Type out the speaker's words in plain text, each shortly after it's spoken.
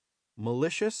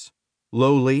malicious,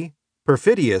 lowly,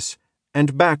 perfidious,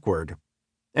 and backward,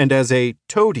 and as a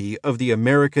toady of the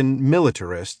American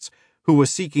militarists who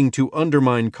was seeking to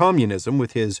undermine communism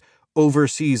with his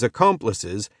overseas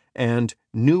accomplices and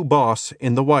new boss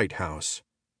in the White House.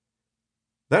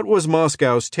 That was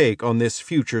Moscow's take on this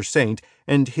future saint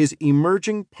and his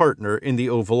emerging partner in the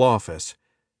Oval Office.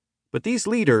 But these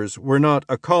leaders were not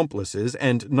accomplices,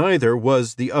 and neither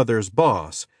was the other's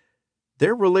boss.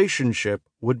 Their relationship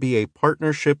would be a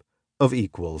partnership of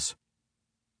equals.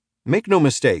 Make no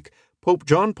mistake, Pope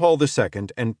John Paul II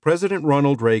and President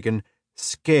Ronald Reagan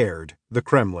scared the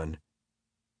Kremlin.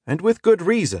 And with good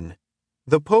reason.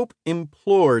 The Pope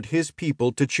implored his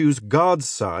people to choose God's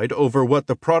side over what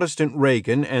the Protestant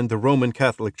Reagan and the Roman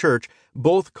Catholic Church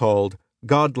both called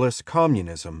godless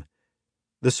communism.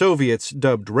 The Soviets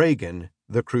dubbed Reagan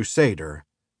the Crusader.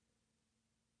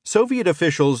 Soviet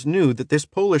officials knew that this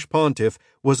Polish pontiff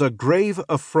was a grave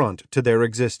affront to their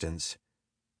existence.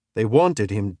 They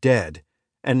wanted him dead,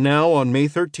 and now on May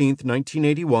 13,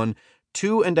 1981,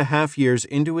 2.5 years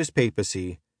into his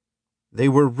papacy, they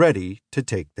were ready to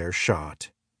take their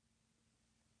shot.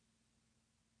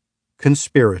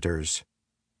 Conspirators.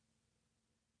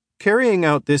 Carrying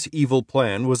out this evil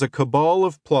plan was a cabal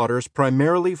of plotters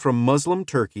primarily from Muslim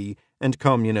Turkey and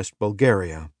Communist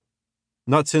Bulgaria.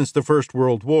 Not since the First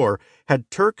World War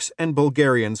had Turks and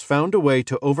Bulgarians found a way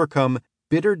to overcome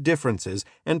bitter differences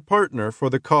and partner for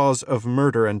the cause of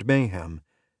murder and mayhem.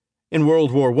 In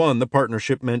World War I, the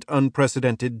partnership meant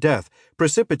unprecedented death,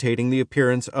 precipitating the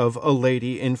appearance of a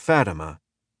lady in Fatima.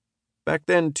 Back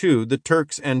then, too, the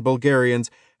Turks and Bulgarians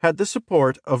had the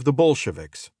support of the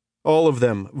Bolsheviks. All of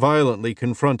them violently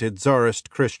confronted Tsarist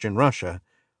Christian Russia.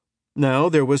 Now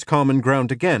there was common ground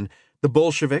again. The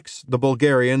Bolsheviks, the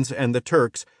Bulgarians, and the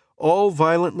Turks all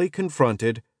violently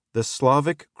confronted the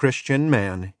Slavic Christian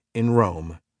man in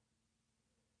Rome.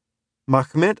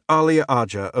 Mehmet Ali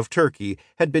Aja of Turkey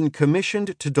had been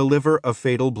commissioned to deliver a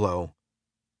fatal blow.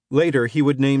 Later, he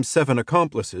would name 7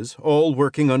 accomplices, all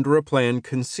working under a plan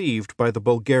conceived by the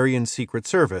Bulgarian Secret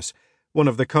Service, one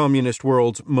of the communist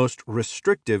world's most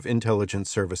restrictive intelligence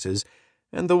services,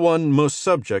 and the one most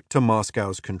subject to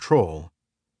Moscow's control.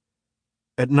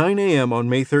 At 9 a.m. on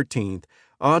May 13th,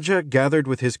 Aja gathered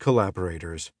with his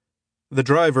collaborators. The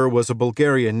driver was a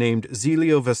Bulgarian named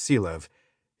Zelio Vasilev.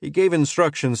 He gave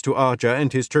instructions to Aja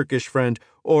and his Turkish friend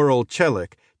Orel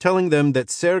Çelik, telling them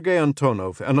that Sergei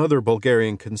Antonov, another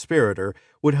Bulgarian conspirator,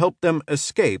 would help them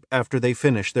escape after they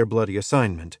finished their bloody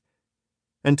assignment.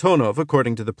 Antonov,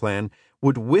 according to the plan,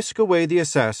 would whisk away the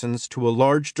assassins to a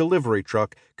large delivery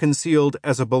truck concealed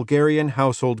as a Bulgarian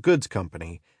household goods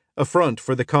company, a front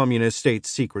for the Communist State's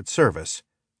Secret Service.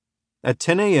 At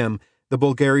 10 a.m., the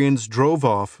Bulgarians drove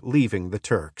off, leaving the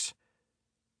Turks.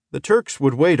 The Turks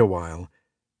would wait a while.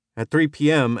 At 3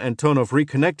 p.m., Antonov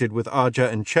reconnected with Aja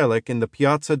and Çelik in the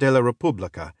Piazza della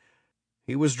Repubblica.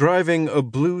 He was driving a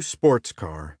blue sports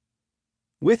car.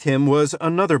 With him was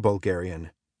another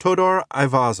Bulgarian, Todor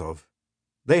Ivazov.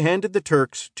 They handed the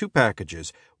Turks 2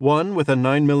 packages, one with a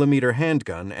 9mm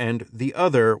handgun and the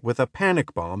other with a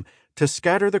panic bomb to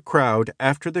scatter the crowd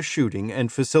after the shooting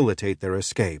and facilitate their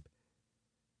escape.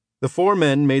 The 4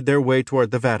 men made their way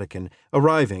toward the Vatican,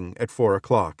 arriving at 4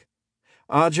 o'clock.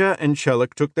 Aja and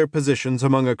Çelik took their positions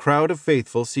among a crowd of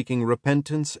faithful seeking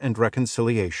repentance and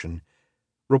reconciliation.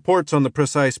 Reports on the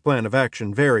precise plan of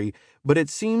action vary, but it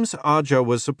seems Aja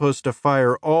was supposed to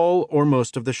fire all or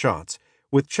most of the shots,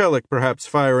 with Çelik perhaps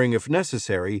firing if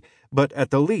necessary, but at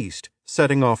the least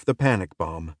setting off the panic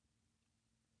bomb.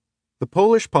 The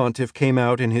Polish pontiff came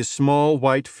out in his small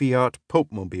white Fiat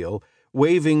Popemobile,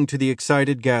 waving to the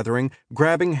excited gathering,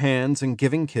 grabbing hands and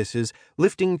giving kisses,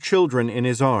 lifting children in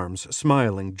his arms,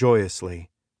 smiling joyously.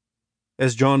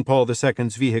 As John Paul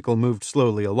II's vehicle moved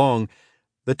slowly along,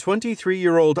 the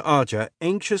 23-year-old Aja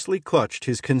anxiously clutched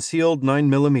his concealed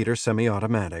 9mm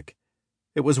semi-automatic.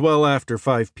 It was well after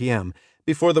 5 p.m.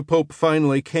 before the Pope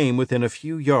finally came within a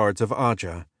few yards of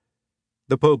Aja.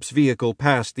 The Pope's vehicle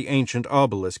passed the ancient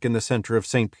obelisk in the center of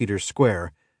St. Peter's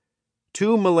Square.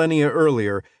 2 millennia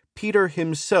earlier, Peter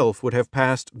himself would have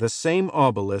passed the same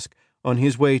obelisk on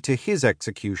his way to his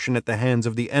execution at the hands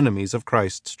of the enemies of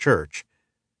Christ's Church.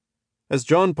 As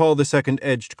John Paul II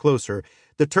edged closer,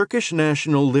 the Turkish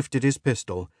national lifted his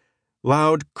pistol.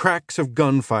 Loud cracks of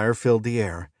gunfire filled the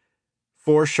air.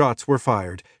 4 shots were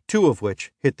fired, 2 of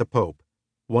which hit the Pope,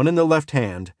 one in the left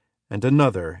hand and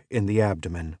another in the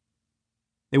abdomen.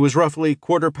 It was roughly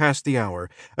 1/4 the hour,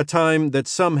 a time that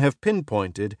some have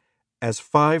pinpointed as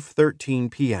 5:13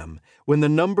 p.m., when the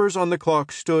numbers on the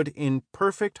clock stood in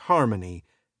perfect harmony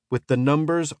with the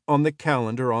numbers on the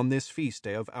calendar on this feast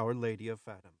day of Our Lady of Fatima.